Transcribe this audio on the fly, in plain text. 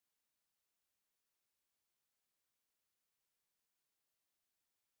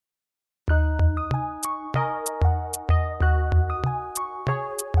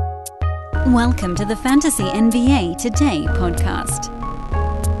Welcome to the Fantasy NBA Today podcast.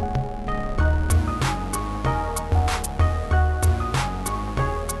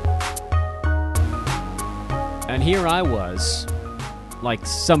 And here I was, like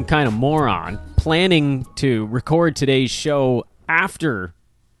some kind of moron, planning to record today's show after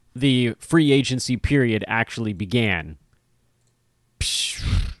the free agency period actually began. Psh.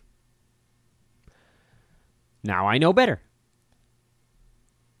 Now I know better.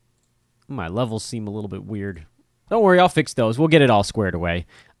 My levels seem a little bit weird. Don't worry, I'll fix those. We'll get it all squared away.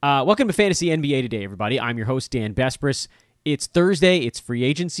 Welcome to Fantasy NBA Today, everybody. I'm your host, Dan Bespris. It's Thursday. It's free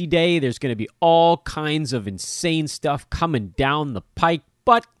agency day. There's going to be all kinds of insane stuff coming down the pike,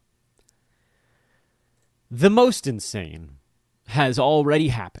 but the most insane has already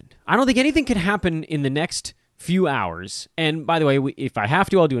happened. I don't think anything can happen in the next few hours. And by the way, if I have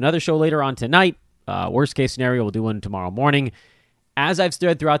to, I'll do another show later on tonight. Worst case scenario, we'll do one tomorrow morning. As I've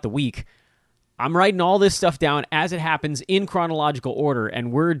said throughout the week, I'm writing all this stuff down as it happens in chronological order,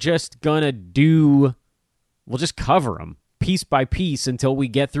 and we're just going to we'll just cover them piece by piece until we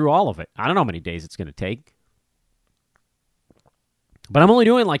get through all of it. I don't know how many days it's going to take. But I'm only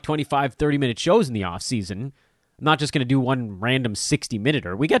doing like 25, 30-minute shows in the off-season. I'm not just going to do one random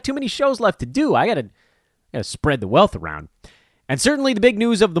 60-minuter. We got too many shows left to do. I got to spread the wealth around. And certainly the big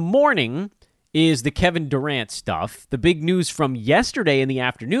news of the morning is the Kevin Durant stuff. The big news from yesterday in the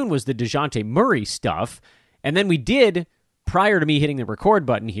afternoon was the Dejounte Murray stuff. And then we did, prior to me hitting the record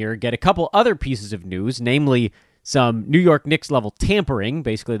button here, get a couple other pieces of news, namely some New York Knicks level tampering,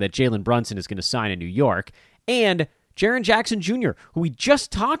 basically that Jalen Brunson is going to sign in New York, and Jaren Jackson Jr., who we just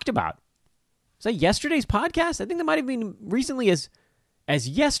talked about. Was that yesterday's podcast? I think that might have been recently as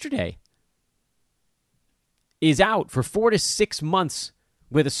yesterday. Is out for 4 to 6 months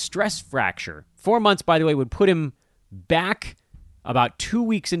with a stress fracture. 4 months, by the way, would put him back about 2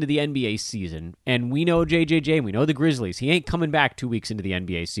 weeks into the NBA season. And we know JJJ, and we know the Grizzlies. He ain't coming back 2 weeks into the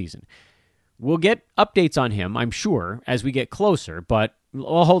NBA season. We'll get updates on him, I'm sure, as we get closer. But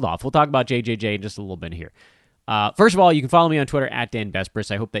we'll hold off. We'll talk about JJJ in just a little bit here. First of all, you can follow me on Twitter at Dan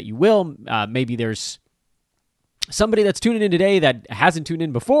Bespris. I hope that you will. Maybe there's somebody that's tuning in today that hasn't tuned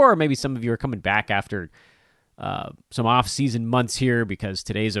in before. Or maybe some of you are coming back after some off-season months here because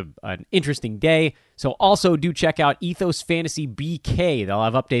today's an interesting day. So also do check out Ethos Fantasy BK. They'll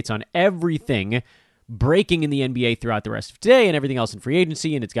have updates on everything breaking in the NBA throughout the rest of today and everything else in free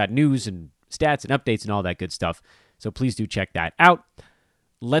agency, and it's got news and stats and updates and all that good stuff. So please do check that out.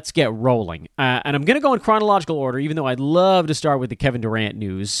 Let's get rolling. And I'm going to go in chronological order, even though I'd love to start with the Kevin Durant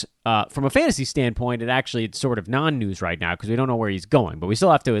news. From a fantasy standpoint, it's sort of non-news right now because we don't know where he's going, but we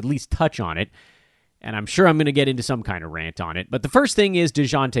still have to at least touch on it. And I'm sure I'm going to get into some kind of rant on it. But the first thing is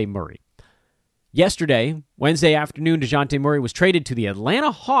Dejounte Murray. Yesterday, Wednesday afternoon, Dejounte Murray was traded to the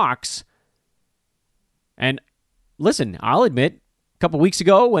Atlanta Hawks. And listen, I'll admit, a couple weeks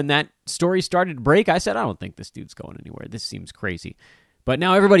ago when that story started to break, I said, I don't think this dude's going anywhere. This seems crazy. But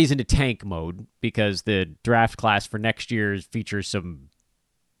now everybody's into tank mode because the draft class for next year features some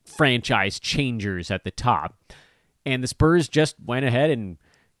franchise changers at the top. And the Spurs just went ahead and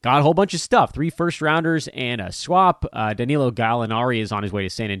got a whole bunch of stuff. 3 first-rounders and a swap. Danilo Gallinari is on his way to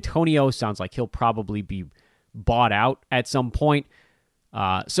San Antonio. Sounds like he'll probably be bought out at some point.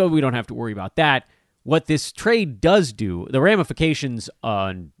 So we don't have to worry about that. What this trade does do, the ramifications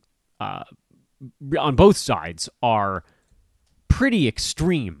on both sides are pretty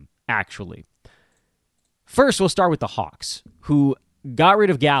extreme, actually. First, we'll start with the Hawks, who got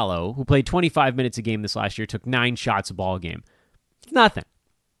rid of Gallo, who played 25 minutes a game this last year, took 9 shots a ball game. Nothing.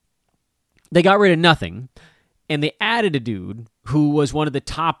 They got rid of nothing, and they added a dude who was one of the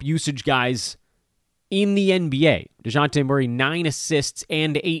top usage guys in the NBA. Dejounte Murray, 9 assists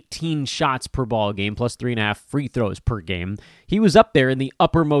and 18 shots per ball game, plus 3.5 free throws per game. He was up there in the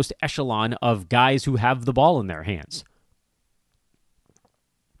uppermost echelon of guys who have the ball in their hands.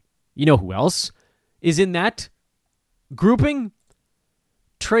 You know who else is in that grouping?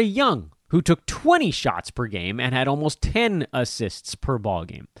 Trae Young, who took 20 shots per game and had almost 10 assists per ball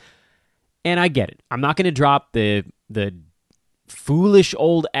game. And I get it. I'm not going to drop the foolish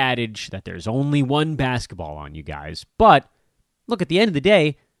old adage that there's only one basketball on you guys. But look, at the end of the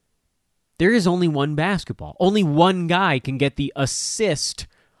day, there is only one basketball. Only one guy can get the assist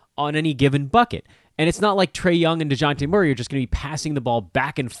on any given bucket. And it's not like Trae Young and Dejounte Murray are just going to be passing the ball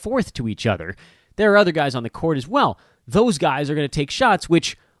back and forth to each other. There are other guys on the court as well. Those guys are going to take shots,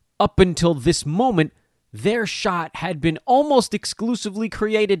 which up until this moment, their shot had been almost exclusively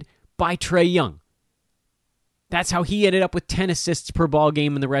created by Trae Young. That's how he ended up with 10 assists per ball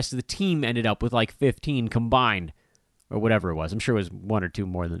game, and the rest of the team ended up with like 15 combined or whatever it was. I'm sure it was 1 or 2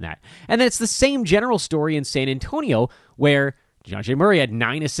 more than that. And then it's the same general story in San Antonio, where Dejounte Murray had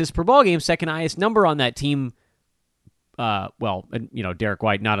 9 assists per ball game, second highest number on that team. Derek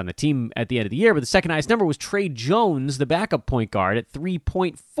White not on the team at the end of the year, but the second highest number was Trey Jones, the backup point guard, at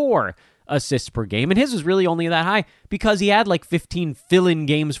 3.4 assists per game. And his was really only that high because he had like 15 fill-in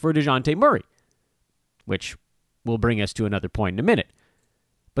games for Dejounte Murray, which will bring us to another point in a minute.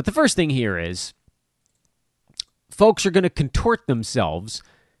 But the first thing here is folks are going to contort themselves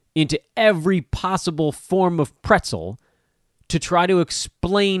into every possible form of pretzel to try to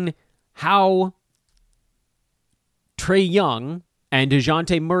explain how Trae Young and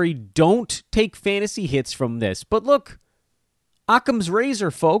Dejounte Murray don't take fantasy hits from this. But look, Occam's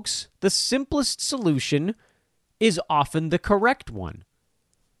razor, folks, the simplest solution is often the correct one.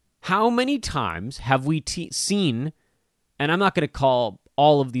 How many times have we seen, and I'm not going to call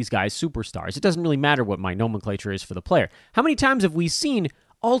all of these guys superstars. It doesn't really matter what my nomenclature is for the player. How many times have we seen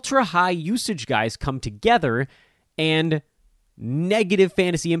ultra-high usage guys come together and negative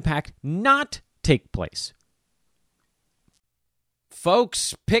fantasy impact not take place?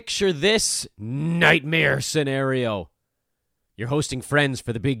 Folks, picture this nightmare scenario. You're hosting friends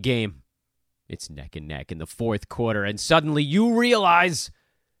for the big game. It's neck and neck in the fourth quarter, and suddenly you realize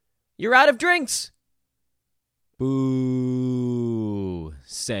you're out of drinks. Boo,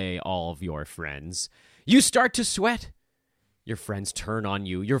 say all of your friends. You start to sweat. Your friends turn on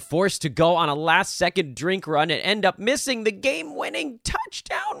you. You're forced to go on a last-second drink run and end up missing the game-winning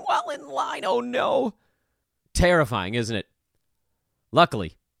touchdown while in line. Oh, no. Terrifying, isn't it?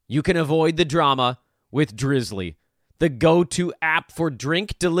 Luckily, you can avoid the drama with Drizzly, the go-to app for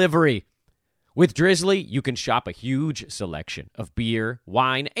drink delivery. With Drizzly, you can shop a huge selection of beer,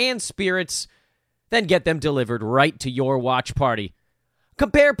 wine, and spirits, then get them delivered right to your watch party.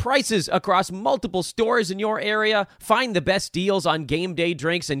 Compare prices across multiple stores in your area, find the best deals on game day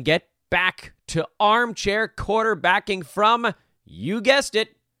drinks, and get back to armchair quarterbacking from, you guessed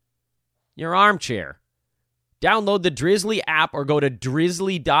it, your armchair. Download the Drizzly app or go to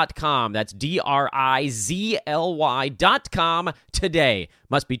drizzly.com. That's DRIZLY.com today.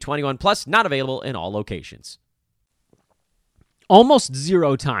 Must be 21 plus, not available in all locations. Almost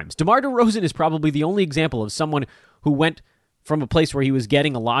 0 times. DeMar DeRozan is probably the only example of someone who went from a place where he was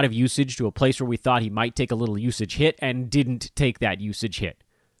getting a lot of usage to a place where we thought he might take a little usage hit and didn't take that usage hit.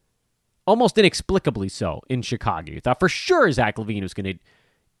 Almost inexplicably so in Chicago. You thought for sure Zach LaVine was going to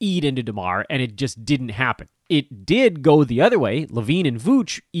eat into DeMar, and it just didn't happen. It did go the other way. LaVine and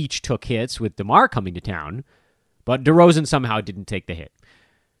Vooch each took hits with DeMar coming to town, but DeRozan somehow didn't take the hit.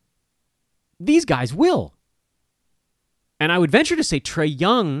 These guys will. And I would venture to say Trae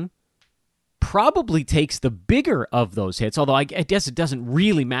Young probably takes the bigger of those hits, although I guess it doesn't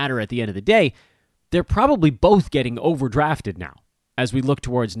really matter at the end of the day. They're probably both getting overdrafted now as we look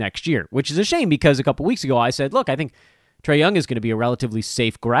towards next year, which is a shame because a couple weeks ago I said, look, I think Trae Young is going to be a relatively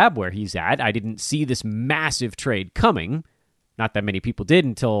safe grab where he's at. I didn't see this massive trade coming. Not that many people did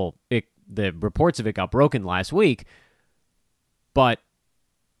until the reports of it got broken last week. But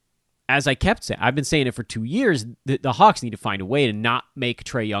as I kept saying, I've been saying it for 2 years, the Hawks need to find a way to not make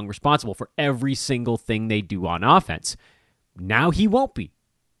Trae Young responsible for every single thing they do on offense. Now he won't be.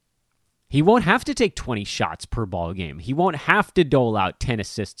 He won't have to take 20 shots per ball game. He won't have to dole out 10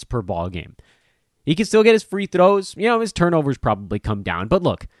 assists per ball game. He can still get his free throws. His turnovers probably come down. But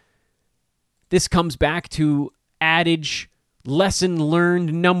look, this comes back to adage, lesson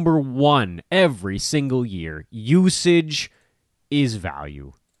learned number 1 every single year. Usage is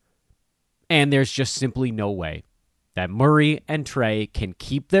value. And there's just simply no way that Murray and Trae can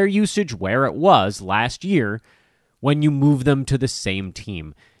keep their usage where it was last year when you move them to the same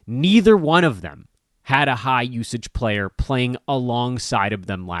team. Neither one of them had a high usage player playing alongside of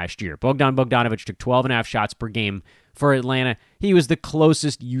them last year. Bogdan Bogdanovic took 12.5 shots per game for Atlanta. He was the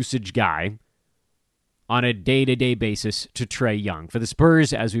closest usage guy on a day-to-day basis to Trae Young. For the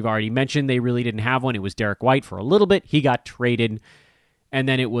Spurs, as we've already mentioned, they really didn't have one. It was Derek White for a little bit. He got traded. And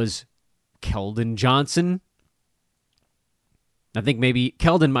then it was Keldon Johnson. I think maybe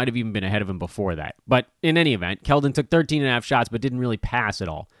Keldon might have even been ahead of him before that. But in any event, Keldon took 13.5 shots but didn't really pass at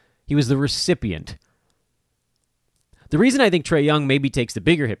all. He was the recipient. The reason I think Trae Young maybe takes the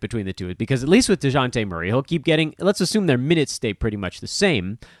bigger hit between the two is because at least with Dejounte Murray, he'll keep getting, let's assume their minutes stay pretty much the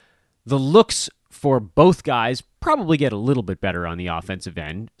same. The looks for both guys probably get a little bit better on the offensive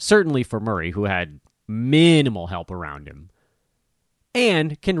end, certainly for Murray, who had minimal help around him,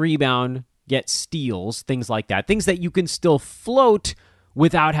 and can rebound, get steals, things like that, things that you can still float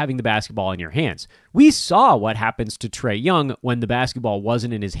without having the basketball in your hands. We saw what happens to Trae Young when the basketball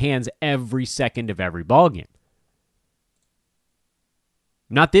wasn't in his hands every second of every ballgame.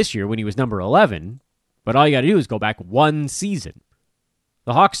 Not this year when he was number 11, but all you got to do is go back one season.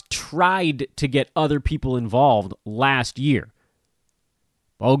 The Hawks tried to get other people involved last year.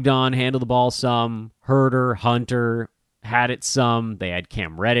 Bogdan handled the ball some. Herter, Hunter had it some. They had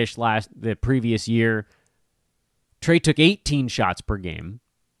Cam Reddish the previous year. Trey took 18 shots per game,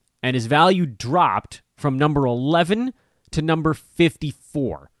 and his value dropped from number 11 to number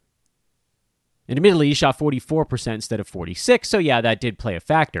 54. And admittedly, he shot 44% instead of 46%, so yeah, that did play a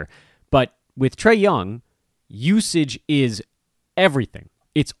factor. But with Trae Young, usage is everything.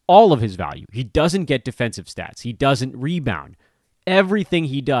 It's all of his value. He doesn't get defensive stats. He doesn't rebound. Everything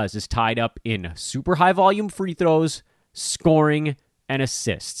he does is tied up in super high volume free throws, scoring, and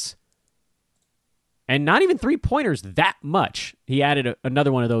assists. And not even three-pointers that much. He added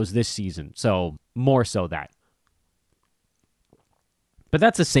another one of those this season, so more so that. But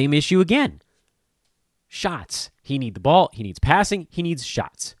that's the same issue again. Shots. He needs the ball, he needs passing, he needs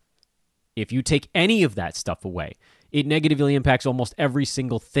shots. If you take any of that stuff away, it negatively impacts almost every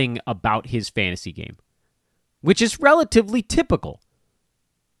single thing about his fantasy game, which is relatively typical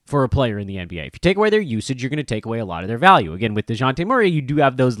for a player in the NBA. If you take away their usage, you're going to take away a lot of their value. Again, with Dejounte Murray, you do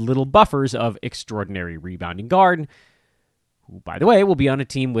have those little buffers of extraordinary rebounding guard, who, by the way, will be on a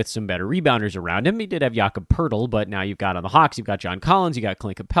team with some better rebounders around him. He did have Jakob Poeltl, but now you've got on the Hawks, you've got John Collins, you got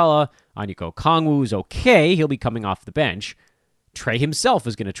Clint Capella, Onyeka Okongwu's okay. He'll be coming off the bench. Trey himself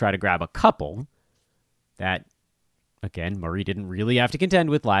is going to try to grab a couple that, again, Murray didn't really have to contend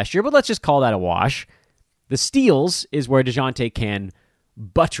with last year, but let's just call that a wash. The steals is where Dejounte can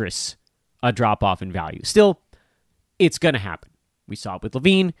buttress a drop-off in value. Still, it's going to happen. We saw it with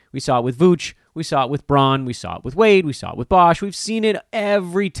Levine. We saw it with Vooch. We saw it with Braun. We saw it with Wade. We saw it with Bosch. We've seen it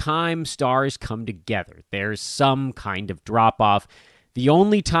every time stars come together. There's some kind of drop-off. The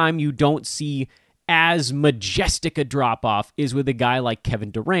only time you don't see as majestic a drop-off is with a guy like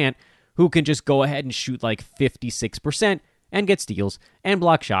Kevin Durant, who can just go ahead and shoot like 56% and get steals and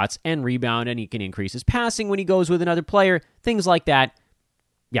block shots and rebound, and he can increase his passing when he goes with another player, things like that.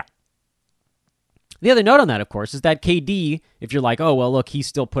 Yeah. The other note on that, of course, is that KD, if you're like, oh, well, look, he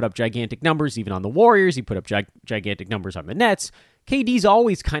still put up gigantic numbers even on the Warriors. He put up gigantic numbers on the Nets. KD's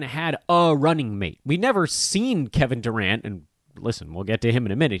always kind of had a running mate. We've never seen Kevin Durant, and listen, we'll get to him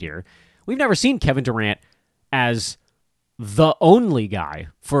in a minute here. We've never seen Kevin Durant as the only guy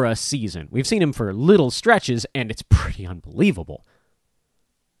for a season. We've seen him for little stretches, and it's pretty unbelievable.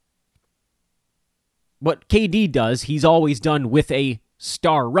 What KD does, he's always done with a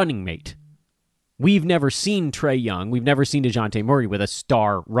star running mate. We've never seen Trae Young. We've never seen Dejounte Murray with a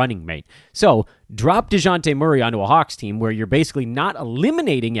star running mate. So drop Dejounte Murray onto a Hawks team where you're basically not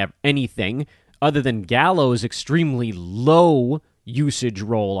eliminating anything other than Gallo's extremely low usage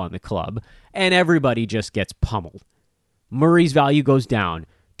role on the club, and everybody just gets pummeled. Murray's value goes down.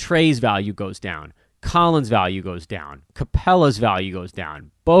 Trey's value goes down. Collins' value goes down. Capella's value goes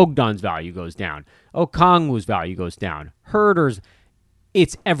down. Bogdan's value goes down. Okongwu's value goes down. Herter's.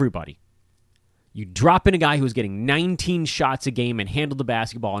 It's everybody. You drop in a guy who's getting 19 shots a game and handled the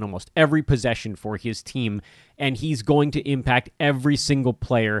basketball in almost every possession for his team, and he's going to impact every single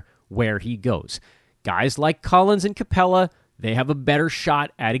player where he goes. Guys like Collins and Capella, they have a better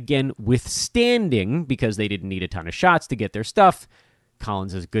shot at, again, withstanding, because they didn't need a ton of shots to get their stuff.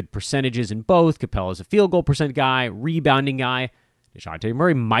 Collins has good percentages in both. Capella's a field goal percent guy, rebounding guy. Dejounte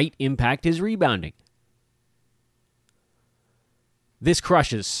Murray might impact his rebounding. This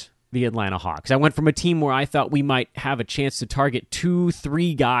crushes the Atlanta Hawks. I went from a team where I thought we might have a chance to target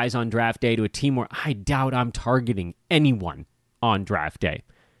 2-3 guys on draft day to a team where I doubt I'm targeting anyone on draft day.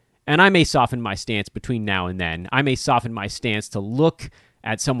 And I may soften my stance between now and then. I may soften my stance to look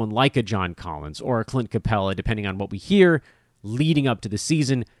at someone like a John Collins or a Clint Capella, depending on what we hear leading up to the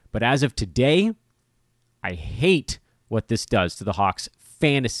season. But as of today, I hate what this does to the Hawks'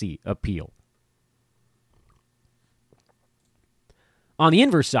 fantasy appeal. On the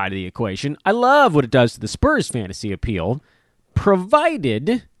inverse side of the equation, I love what it does to the Spurs' fantasy appeal,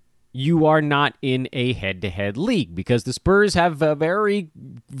 provided you are not in a head-to-head league, because the Spurs have very,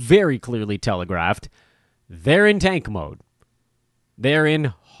 very clearly telegraphed they're in tank mode. They're in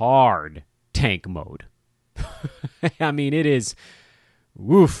hard tank mode. I mean, it is,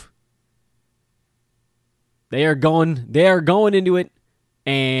 woof. They are going into it,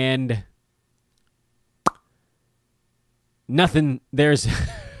 and there's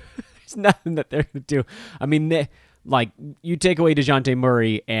nothing that they're going to do. I mean, you take away Dejounte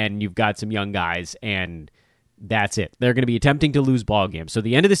Murray, and you've got some young guys, and that's it. They're going to be attempting to lose ball games. So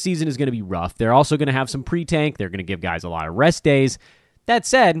the end of the season is going to be rough. They're also going to have some pre-tank. They're going to give guys a lot of rest days. That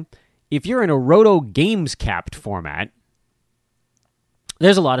said, if you're in a Roto Games capped format,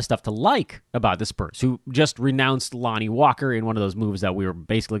 there's a lot of stuff to like about the Spurs, who just renounced Lonnie Walker in one of those moves that we were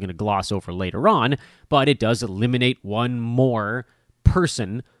basically going to gloss over later on, but it does eliminate one more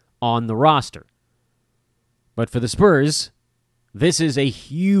person on the roster. But for the Spurs, this is a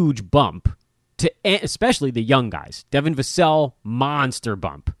huge bump, to especially the young guys. Devin Vassell, monster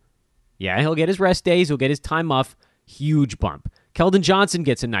bump. Yeah, he'll get his rest days, he'll get his time off, huge bump. Keldon Johnson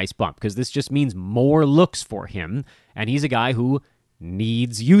gets a nice bump because this just means more looks for him, and he's a guy who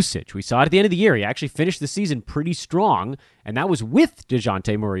needs usage. We saw it at the end of the year. He actually finished the season pretty strong, and that was with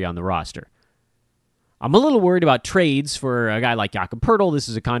Dejounte Murray on the roster. I'm a little worried about trades for a guy like Jakob Poeltl. This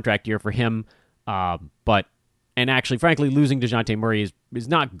is a contract year for him, and actually, frankly, losing Dejounte Murray is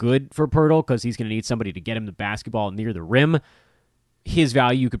not good for Poeltl because he's going to need somebody to get him the basketball near the rim. His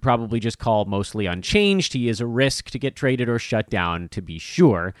value you could probably just call mostly unchanged. He is a risk to get traded or shut down, to be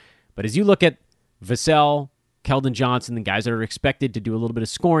sure. But as you look at Vassell, Keldon Johnson, the guys that are expected to do a little bit of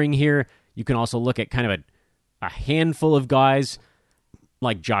scoring here, you can also look at kind of a handful of guys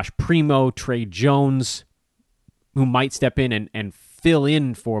like Josh Primo, Trey Jones, who might step in and fill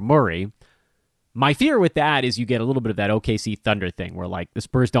in for Murray. My fear with that is you get a little bit of that OKC Thunder thing where like the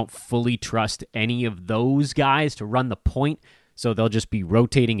Spurs don't fully trust any of those guys to run the point, so they'll just be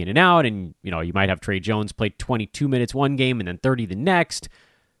rotating in and out, and you might have Trey Jones play 22 minutes one game and then 30 the next,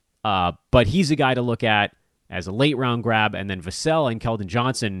 but he's a guy to look at as a late-round grab, and then Vassell and Keldon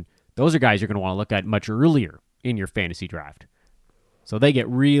Johnson, those are guys you're going to want to look at much earlier in your fantasy draft. So they get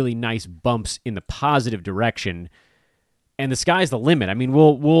really nice bumps in the positive direction, and the sky's the limit. I mean,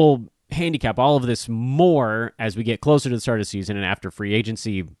 we'll handicap all of this more as we get closer to the start of the season and after free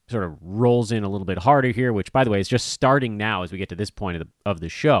agency sort of rolls in a little bit harder here, which, by the way, is just starting now as we get to this point of the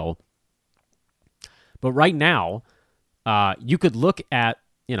show. But right now, you could look at,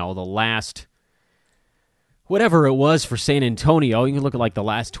 the last... whatever it was for San Antonio, you can look at like the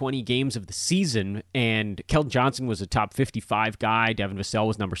last 20 games of the season, and Keldon Johnson was a top 55 guy. Devin Vassell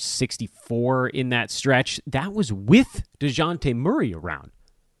was number 64 in that stretch. That was with Dejounte Murray around.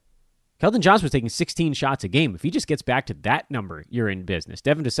 Keldon Johnson was taking 16 shots a game. If he just gets back to that number, you're in business.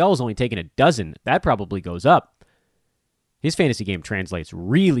 Devin Vassell is only taking a dozen. That probably goes up. His fantasy game translates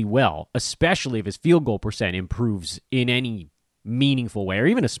really well, especially if his field goal percent improves in any meaningful way, or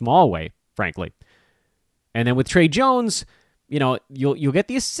even a small way, frankly. And then with Trey Jones, you'll get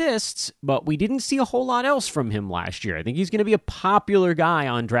the assists, but we didn't see a whole lot else from him last year. I think he's going to be a popular guy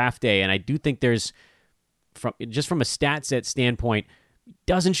on draft day, and I do think there's, from a stat set standpoint,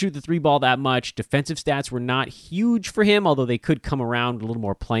 doesn't shoot the three ball that much. Defensive stats were not huge for him, although they could come around with a little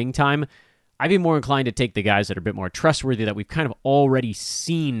more playing time. I'd be more inclined to take the guys that are a bit more trustworthy that we've kind of already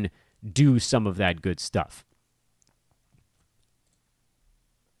seen do some of that good stuff.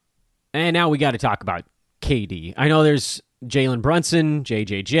 And now we got to talk about KD. I know there's Jalen Brunson,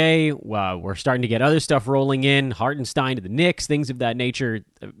 JJJ. We're starting to get other stuff rolling in. Hartenstein to the Knicks, things of that nature.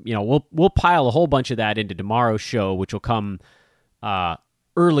 We'll pile a whole bunch of that into tomorrow's show, which will come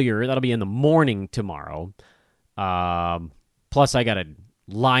earlier. That'll be in the morning tomorrow. Plus, I got to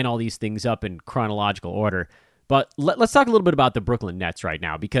line all these things up in chronological order. But let's talk a little bit about the Brooklyn Nets right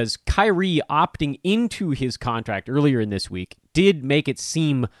now, because Kyrie opting into his contract earlier in this week did make it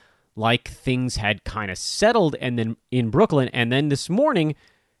seem like things had kind of settled and then in Brooklyn. And then this morning,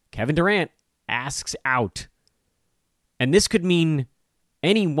 Kevin Durant asks out. And this could mean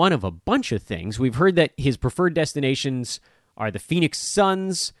any one of a bunch of things. We've heard that his preferred destinations are the Phoenix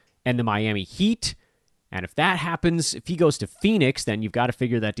Suns and the Miami Heat. And if that happens, if he goes to Phoenix, then you've got to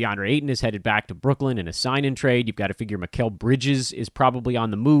figure that DeAndre Ayton is headed back to Brooklyn in a sign-and-trade. You've got to figure Mikal Bridges is probably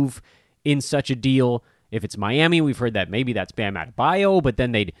on the move in such a deal. If it's Miami, we've heard that maybe that's Bam Adebayo, but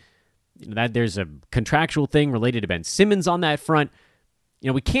then there's a contractual thing related to Ben Simmons on that front.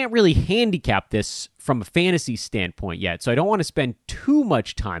 We can't really handicap this from a fantasy standpoint yet, so I don't want to spend too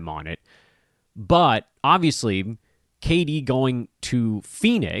much time on it. But obviously, KD going to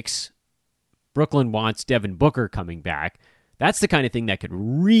Phoenix, Brooklyn wants Devin Booker coming back. That's the kind of thing that could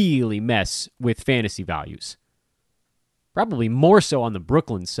really mess with fantasy values. Probably more so on the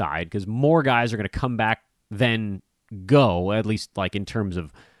Brooklyn side, because more guys are going to come back than go, at least like in terms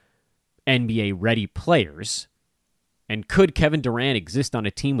of NBA-ready players. And could Kevin Durant exist on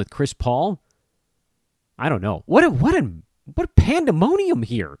a team with Chris Paul? I don't know. What a pandemonium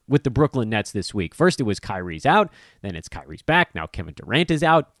here with the Brooklyn Nets this week. First it was Kyrie's out, then it's Kyrie's back, now Kevin Durant is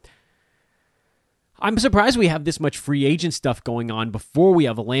out. I'm surprised we have this much free agent stuff going on before we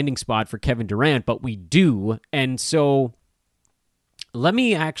have a landing spot for Kevin Durant, but we do. And so let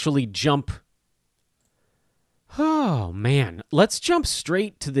me actually jump Oh, man. Let's jump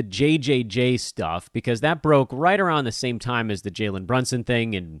straight to the JJJ stuff because that broke right around the same time as the Jalen Brunson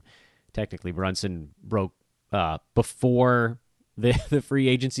thing, and technically Brunson broke before the free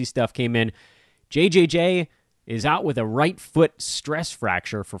agency stuff came in. JJJ is out with a right foot stress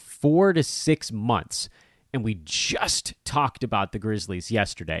fracture for 4 to 6 months, and we just talked about the Grizzlies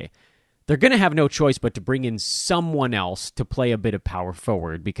yesterday. They're going to have no choice but to bring in someone else to play a bit of power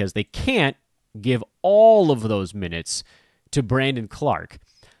forward because they can't give all of those minutes to Brandon Clark.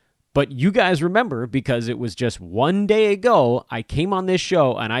 But you guys remember, because it was just one day ago, I came on this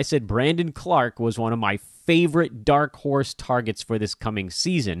show and I said Brandon Clark was one of my favorite dark horse targets for this coming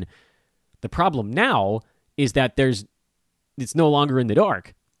season. The problem now is that it's no longer in the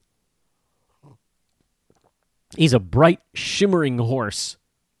dark. He's a bright, shimmering horse.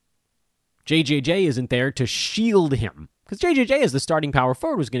 JJJ isn't there to shield him. Because JJJ, as the starting power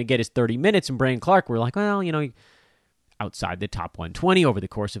forward, was going to get his 30 minutes, and Brandon Clark were like, well, outside the top 120 over the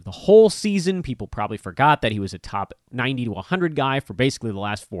course of the whole season. People probably forgot that he was a top 90 to 100 guy for basically the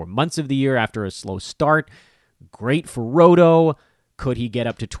last 4 months of the year after a slow start. Great for Roto. Could he get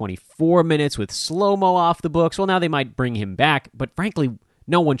up to 24 minutes with slow-mo off the books? Well, now they might bring him back, but frankly,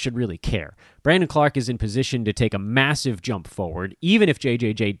 no one should really care. Brandon Clark is in position to take a massive jump forward. Even if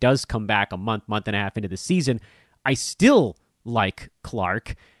JJJ does come back a month and a half into the season, I still like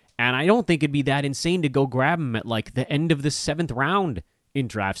Clark, and I don't think it'd be that insane to go grab him at like the end of the 7th round in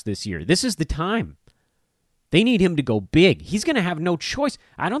drafts this year. This is the time. They need him to go big. He's going to have no choice.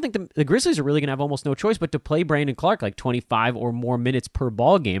 I don't think the Grizzlies are really going to have almost no choice but to play Brandon Clark like 25 or more minutes per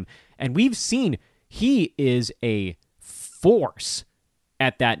ball game, and we've seen he is a force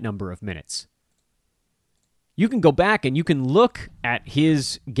at that number of minutes. You can go back and you can look at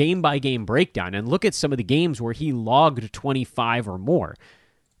his game-by-game breakdown and look at some of the games where he logged 25 or more.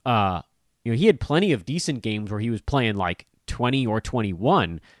 He had plenty of decent games where he was playing like 20 or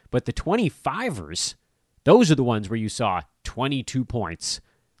 21, but the 25ers, those are the ones where you saw 22 points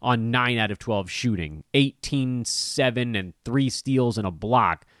on 9 out of 12 shooting, 18, 7, and 3 steals and a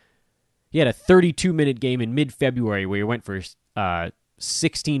block. He had a 32-minute game in mid-February where he went for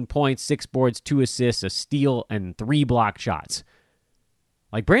 16 points, 6 boards, 2 assists, a steal, and 3 blocked shots.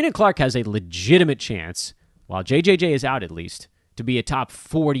 Like, Brandon Clark has a legitimate chance, while JJJ is out at least, to be a top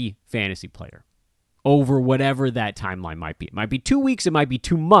 40 fantasy player over whatever that timeline might be. It might be 2 weeks, it might be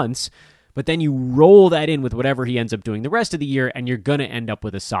 2 months, but then you roll that in with whatever he ends up doing the rest of the year, and you're going to end up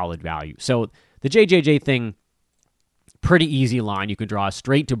with a solid value. So the JJJ thing, pretty easy line. You can draw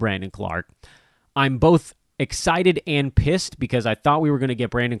straight to Brandon Clark. I'm both excited and pissed because I thought we were going to get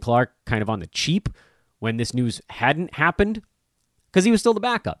Brandon Clark kind of on the cheap when this news hadn't happened because he was still the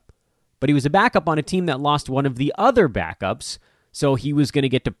backup. But he was a backup on a team that lost one of the other backups, so he was going to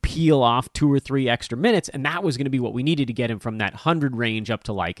get to peel off 2 or 3 extra minutes, and that was going to be what we needed to get him from that 100 range up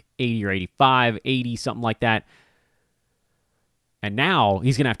to like 80 or 85, 80, something like that. And now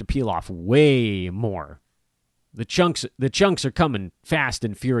he's going to have to peel off way more. The chunks are coming fast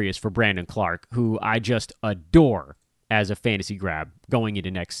and furious for Brandon Clark, who I just adore as a fantasy grab going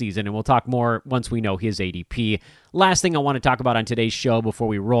into next season, and we'll talk more once we know his ADP. Last thing I want to talk about on today's show before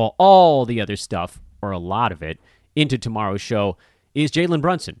we roll all the other stuff, or a lot of it, into tomorrow's show is Jalen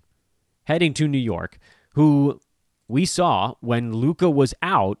Brunson, heading to New York, who we saw when Luka was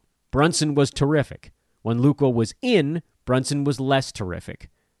out, Brunson was terrific. When Luka was in, Brunson was less terrific.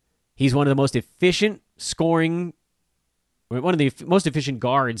 He's one of the most efficient one of the most efficient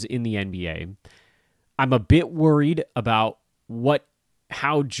guards in the NBA. I'm a bit worried about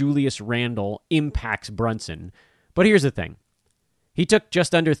how Julius Randle impacts Brunson. But here's the thing. He took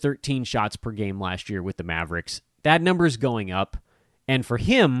just under 13 shots per game last year with the Mavericks. That number's going up. And for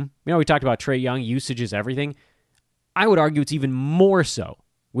him, we talked about Trae Young, usage is everything. I would argue it's even more so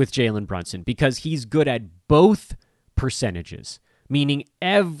with Jalen Brunson because he's good at both percentages, meaning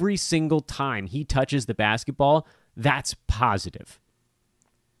every single time he touches the basketball, that's positive.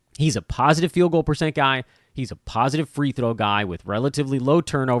 He's a positive field goal percent guy. He's a positive free throw guy with relatively low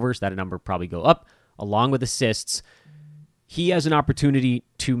turnovers. That number probably go up along with assists. He has an opportunity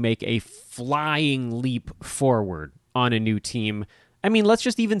to make a flying leap forward on a new team. I mean, let's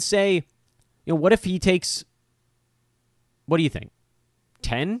just even say, what if he takes, what do you think,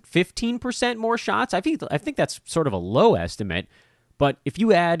 10, 15% more shots? I think that's sort of a low estimate. But if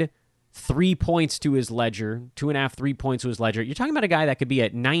you add 3 points to his ledger, 2.5, 3 points to his ledger, you're talking about a guy that could be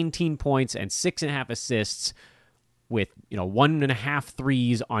at 19 points and 6.5 assists with 1.5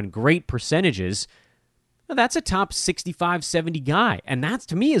 threes on great percentages. Now, that's a top 65, 70 guy. And that,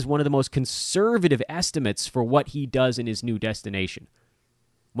 to me, is one of the most conservative estimates for what he does in his new destination.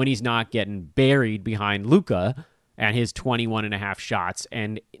 when he's not getting buried behind Luka and his 21.5 shots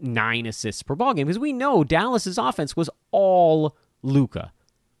and 9 assists per ballgame. Because we know Dallas's offense was all Luka.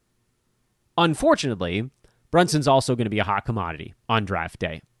 Unfortunately, Brunson's also going to be a hot commodity on draft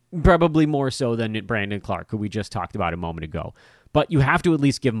day. Probably more so than Brandon Clark, who we just talked about a moment ago. But you have to at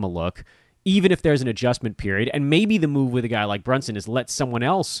least give him a look, even if there's an adjustment period. And maybe the move with a guy like Brunson is let someone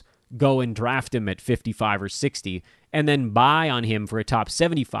else go and draft him at 55 or 60 and then buy on him for a top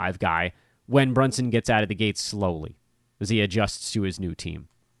 75 guy when Brunson gets out of the gates slowly as he adjusts to his new team.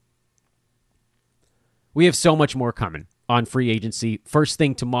 We have so much more coming on free agency. First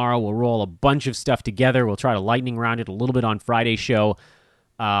thing tomorrow, we'll roll a bunch of stuff together. We'll try to lightning round it a little bit on Friday's show.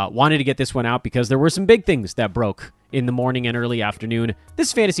 Wanted to get this one out because there were some big things that broke in the morning and early afternoon. This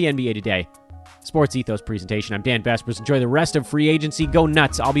is Fantasy NBA Today, Sports Ethos presentation. I'm Dan Vespers. Enjoy the rest of free agency. Go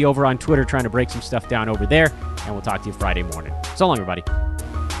nuts. I'll be over on Twitter trying to break some stuff down over there, and we'll talk to you Friday morning. So long, everybody.